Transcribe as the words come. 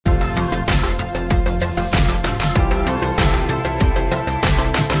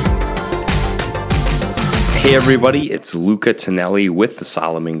Hey everybody, it's Lucca Tonelli with the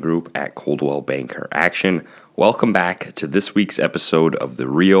Solomon Group at Coldwell Banker Action. Welcome back to this week's episode of The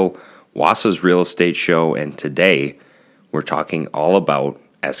Real, Wassa's Real Estate Show, and today we're talking all about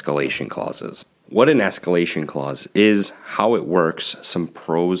escalation clauses. What an escalation clause is, how it works, some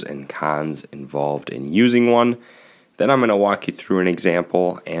pros and cons involved in using one. Then I'm going to walk you through an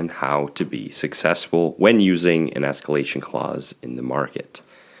example and how to be successful when using an escalation clause in the market.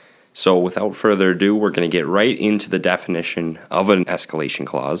 So without further ado, we're going to get right into the definition of an escalation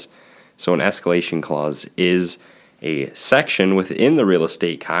clause. So an escalation clause is a section within the real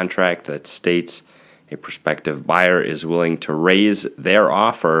estate contract that states a prospective buyer is willing to raise their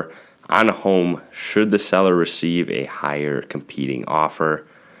offer on a home should the seller receive a higher competing offer.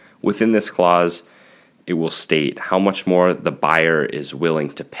 Within this clause, it will state how much more the buyer is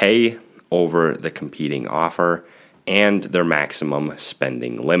willing to pay over the competing offer and their maximum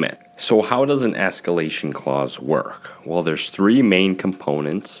spending limit. So how does an escalation clause work? Well, there's three main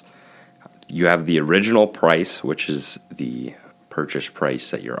components. You have the original price, which is the purchase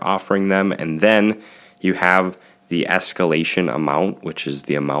price that you're offering them, and then you have the escalation amount, which is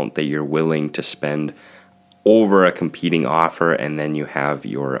the amount that you're willing to spend over a competing offer, and then you have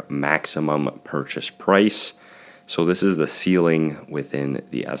your maximum purchase price. So this is the ceiling within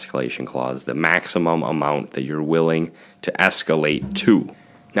the escalation clause, the maximum amount that you're willing to escalate to.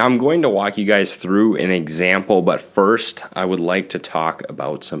 Now I'm going to walk you guys through an example, but first I would like to talk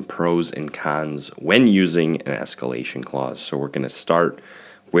about some pros and cons when using an escalation clause. So we're going to start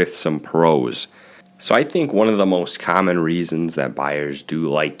with some pros. So I think one of the most common reasons that buyers do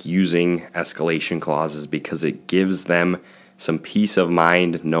like using escalation clauses because it gives them some peace of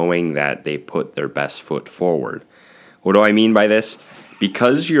mind knowing that they put their best foot forward. What do I mean by this?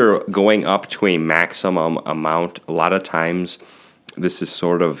 Because you're going up to a maximum amount, a lot of times this is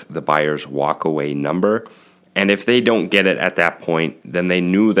sort of the buyer's walkaway number. And if they don't get it at that point, then they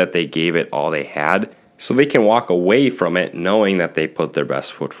knew that they gave it all they had. So they can walk away from it knowing that they put their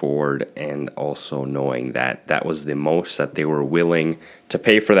best foot forward and also knowing that that was the most that they were willing to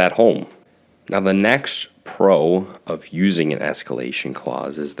pay for that home. Now the next pro of using an escalation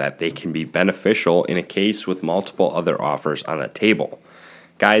clause is that they can be beneficial in a case with multiple other offers on the table.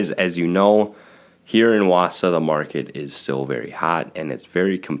 Guys, as you know, here in Wassa, the market is still very hot and it's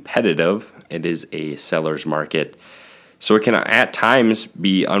very competitive. It is a seller's market, so it can at times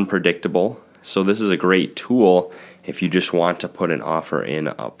be unpredictable. So this is a great tool if you just want to put an offer in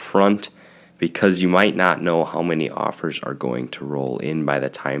up front, because you might not know how many offers are going to roll in by the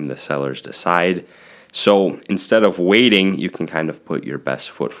time the sellers decide. So instead of waiting, you can kind of put your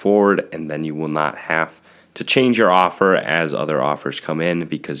best foot forward, and then you will not have to change your offer as other offers come in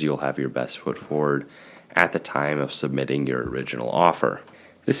because you'll have your best foot forward at the time of submitting your original offer.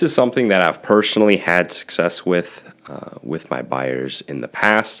 This is something that I've personally had success with my buyers in the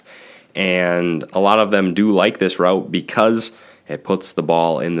past, and a lot of them do like this route because it puts the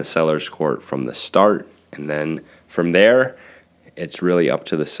ball in the seller's court from the start, and then from there, it's really up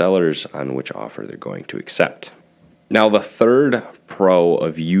to the sellers on which offer they're going to accept. Now, the third pro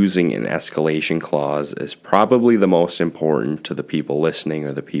of using an escalation clause is probably the most important to the people listening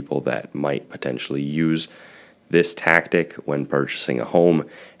or the people that might potentially use this tactic when purchasing a home,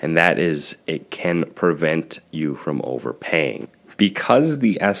 and that is it can prevent you from overpaying. Because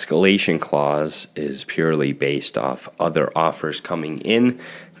the escalation clause is purely based off other offers coming in,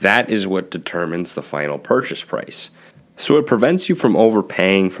 that is what determines the final purchase price. So it prevents you from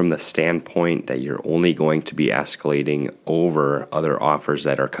overpaying from the standpoint that you're only going to be escalating over other offers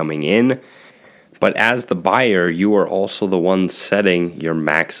that are coming in. But as the buyer, you are also the one setting your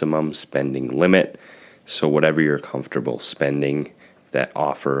maximum spending limit. So whatever you're comfortable spending, that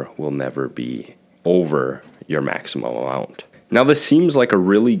offer will never be over your maximum amount. Now, this seems like a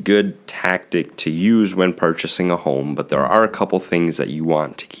really good tactic to use when purchasing a home, but there are a couple things that you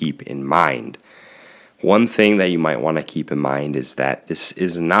want to keep in mind. One thing that you might want to keep in mind is that this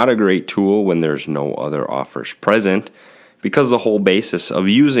is not a great tool when there's no other offers present, because the whole basis of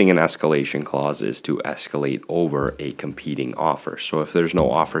using an escalation clause is to escalate over a competing offer. So if there's no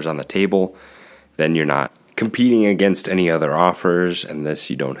offers on the table, then you're not competing against any other offers, and thus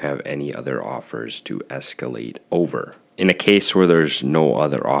you don't have any other offers to escalate over. In a case where there's no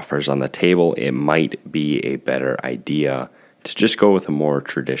other offers on the table, it might be a better idea to just go with a more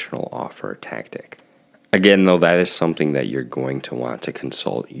traditional offer tactic. Again, though, that is something that you're going to want to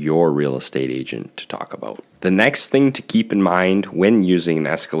consult your real estate agent to talk about. The next thing to keep in mind when using an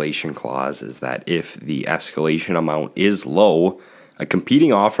escalation clause is that if the escalation amount is low, a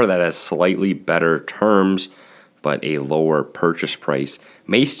competing offer that has slightly better terms but a lower purchase price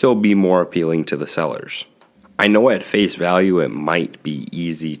may still be more appealing to the sellers. I know at face value it might be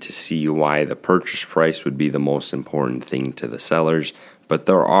easy to see why the purchase price would be the most important thing to the sellers, but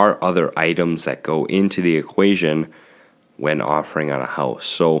there are other items that go into the equation when offering on a house.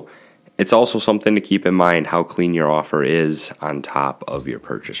 So it's also something to keep in mind how clean your offer is on top of your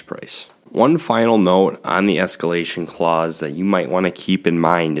purchase price. One final note on the escalation clause that you might want to keep in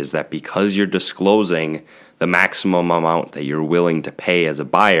mind is that because you're disclosing the maximum amount that you're willing to pay as a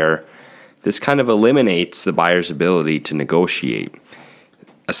buyer, this kind of eliminates the buyer's ability to negotiate.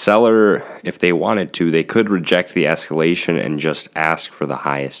 A seller, if they wanted to, they could reject the escalation and just ask for the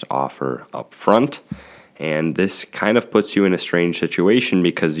highest offer up front. And this kind of puts you in a strange situation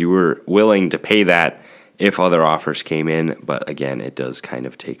because you were willing to pay that if other offers came in. But again, it does kind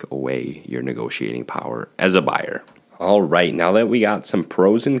of take away your negotiating power as a buyer. All right, now that we got some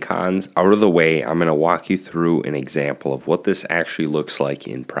pros and cons out of the way, I'm going to walk you through an example of what this actually looks like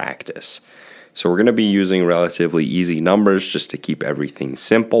in practice. So we're going to be using relatively easy numbers just to keep everything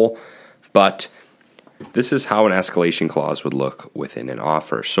simple, but this is how an escalation clause would look within an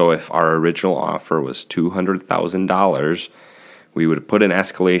offer. So if our original offer was $200,000, we would put an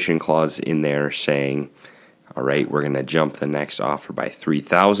escalation clause in there saying, all right, we're going to jump the next offer by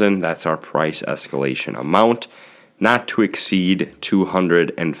 $3,000. That's our price escalation amount, not to exceed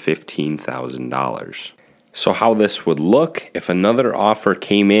 $215,000. So how this would look, if another offer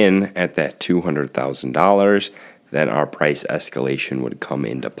came in at that $200,000, then our price escalation would come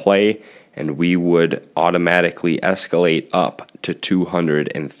into play, and we would automatically escalate up to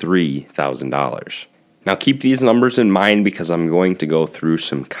 $203,000. Now keep these numbers in mind because I'm going to go through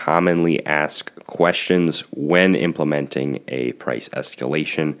some commonly asked questions when implementing a price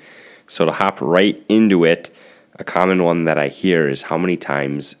escalation. So to hop right into it, a common one that I hear is how many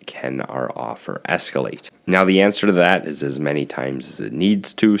times can our offer escalate? Now the answer to that is as many times as it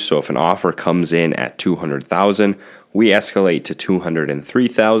needs to. So if an offer comes in at $200,000, we escalate to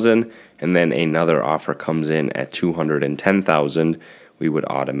 $203,000, and then another offer comes in at $210,000, we would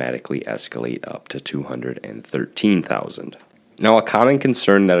automatically escalate up to $213,000. Now a common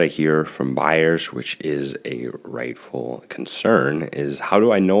concern that I hear from buyers, which is a rightful concern, is how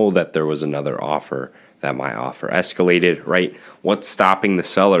do I know that there was another offer, that my offer escalated, right? What's stopping the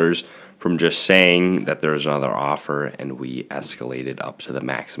sellers from just saying that there's another offer and we escalated up to the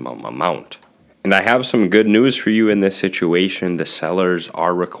maximum amount? And I have some good news for you in this situation. The sellers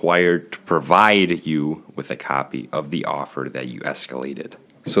are required to provide you with a copy of the offer that you escalated.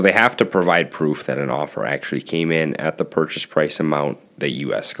 So they have to provide proof that an offer actually came in at the purchase price amount that you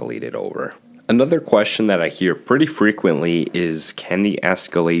escalated over. Another question that I hear pretty frequently is, can the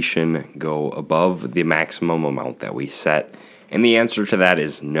escalation go above the maximum amount that we set? And the answer to that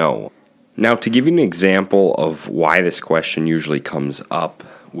is no. Now, to give you an example of why this question usually comes up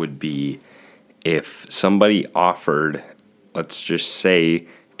would be if somebody offered, let's just say,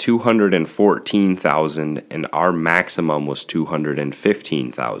 $214,000 and our maximum was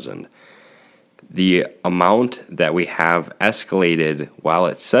 $215,000. The amount that we have escalated, while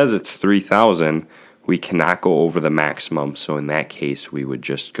it says it's $3,000, we cannot go over the maximum. So in that case, we would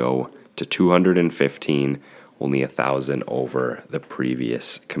just go to $215,000, only $1,000 over the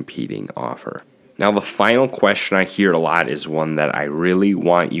previous competing offer. Now, the final question I hear a lot is one that I really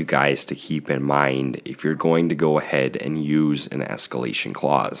want you guys to keep in mind if you're going to go ahead and use an escalation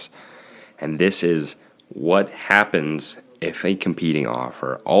clause. And this is, what happens if a competing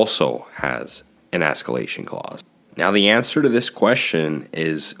offer also has an escalation clause? Now, the answer to this question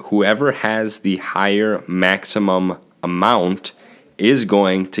is whoever has the higher maximum amount is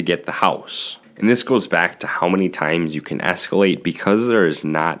going to get the house. And this goes back to how many times you can escalate. Because there is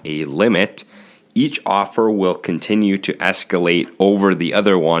not a limit, each offer will continue to escalate over the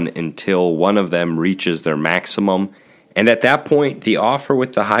other one until one of them reaches their maximum. And at that point, the offer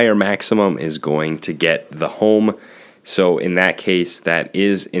with the higher maximum is going to get the home. So in that case, that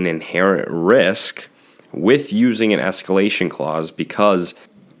is an inherent risk with using an escalation clause, because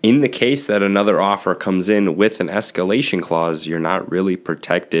in the case that another offer comes in with an escalation clause, you're not really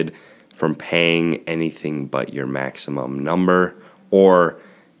protected from paying anything but your maximum number or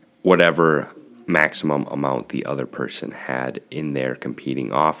whatever maximum amount the other person had in their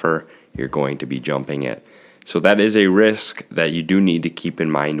competing offer. You're going to be jumping it. So that is a risk that you do need to keep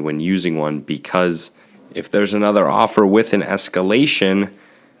in mind when using one, because if there's another offer with an escalation,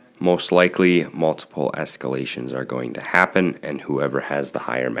 most likely multiple escalations are going to happen, and whoever has the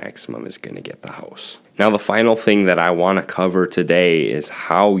higher maximum is going to get the house. Now, the final thing that I want to cover today is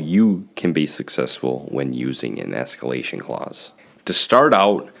how you can be successful when using an escalation clause. To start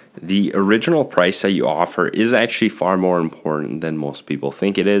out, The original price that you offer is actually far more important than most people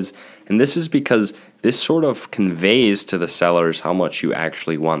think it is, and this is because this sort of conveys to the sellers how much you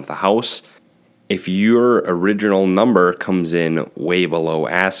actually want the house. If your original number comes in way below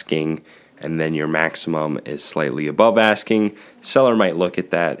asking, and then your maximum is slightly above asking, seller might look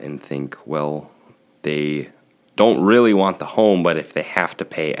at that and think, well, they don't really want the home, but if they have to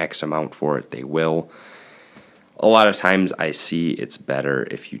pay X amount for it, they will. A lot of times I see it's better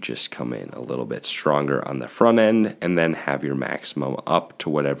if you just come in a little bit stronger on the front end and then have your maximum up to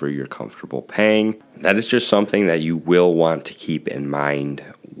whatever you're comfortable paying. That is just something that you will want to keep in mind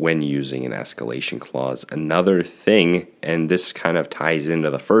when using an escalation clause. Another thing, and this kind of ties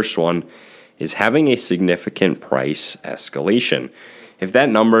into the first one, is having a significant price escalation. If that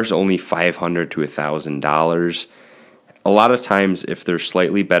number is only $500 to $1,000, a lot of times if there's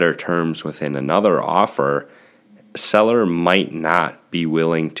slightly better terms within another offer, seller might not be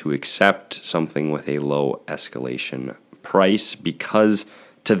willing to accept something with a low escalation price because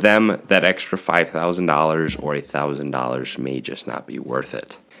to them that extra $5,000 or $1,000 may just not be worth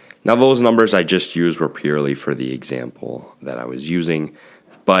it. Now those numbers I just used were purely for the example that I was using,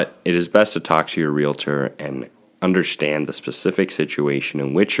 but it is best to talk to your realtor and understand the specific situation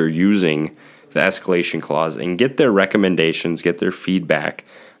in which you're using the escalation clause and get their recommendations, get their feedback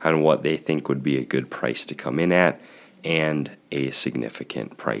on what they think would be a good price to come in at and a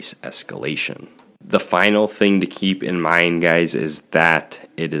significant price escalation. The final thing to keep in mind, guys, is that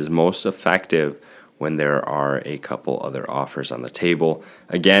it is most effective when there are a couple other offers on the table.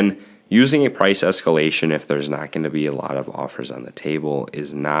 Again, using a price escalation if there's not going to be a lot of offers on the table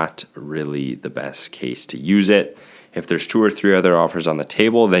is not really the best case to use it. If there's 2 or 3 other offers on the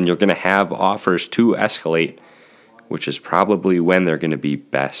table, then you're going to have offers to escalate, which is probably when they're going to be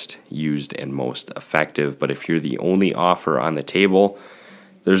best used and most effective. But if you're the only offer on the table,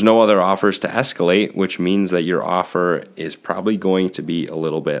 there's no other offers to escalate, which means that your offer is probably going to be a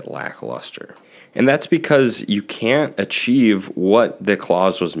little bit lackluster. And that's because you can't achieve what the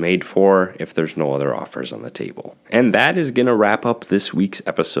clause was made for if there's no other offers on the table. And that is going to wrap up this week's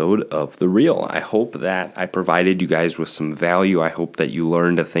episode of The Real. I hope that I provided you guys with some value. I hope that you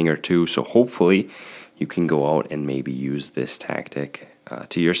learned a thing or two. So hopefully you can go out and maybe use this tactic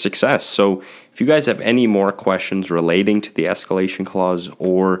to your success. So if you guys have any more questions relating to the escalation clause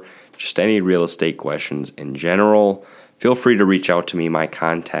or just any real estate questions in general, feel free to reach out to me. My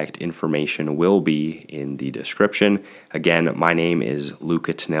contact information will be in the description. Again, my name is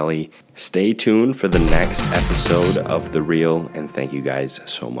Lucca Tonelli. Stay tuned for the next episode of The Real, and thank you guys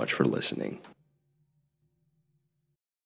so much for listening.